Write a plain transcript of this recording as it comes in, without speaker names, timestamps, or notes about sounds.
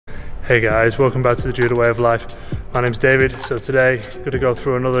Hey guys, welcome back to the Judo way of life. My name's David. So today I'm going to go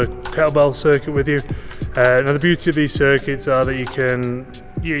through another kettlebell circuit with you. Now the beauty of these circuits are that you can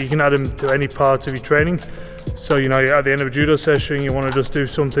add them to any part of your training. So you know, at the end of a judo session you want to just do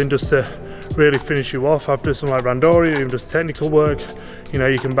something just to really finish you off after something like randori, or even just technical work. You know,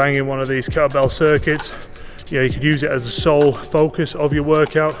 you can bang in one of these kettlebell circuits. You know, you could use it as the sole focus of your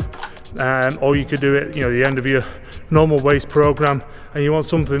workout, or you could do it, you know, at the end of your normal weights program, and you want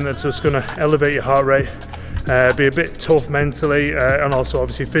something that's just going to elevate your heart rate, be a bit tough mentally and also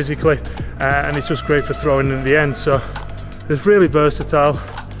obviously physically, and it's just great for throwing in the end. So it's really versatile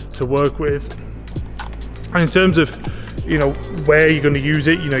to work with. And in terms of, you know, where you're going to use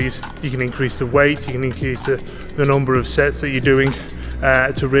it, you know, you can increase the weight, you can increase the number of sets that you're doing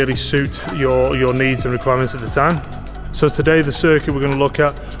to really suit your needs and requirements at the time. So today the circuit we're going to look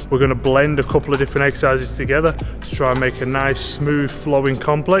at, we're going to blend a couple of different exercises together to try and make a nice smooth flowing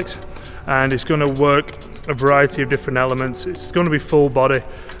complex, and it's going to work a variety of different elements. It's going to be full body,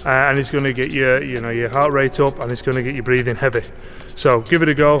 and it's going to get your heart rate up, and it's going to get your breathing heavy. So give it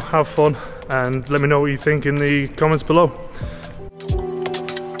a go, have fun, and let me know what you think in the comments below.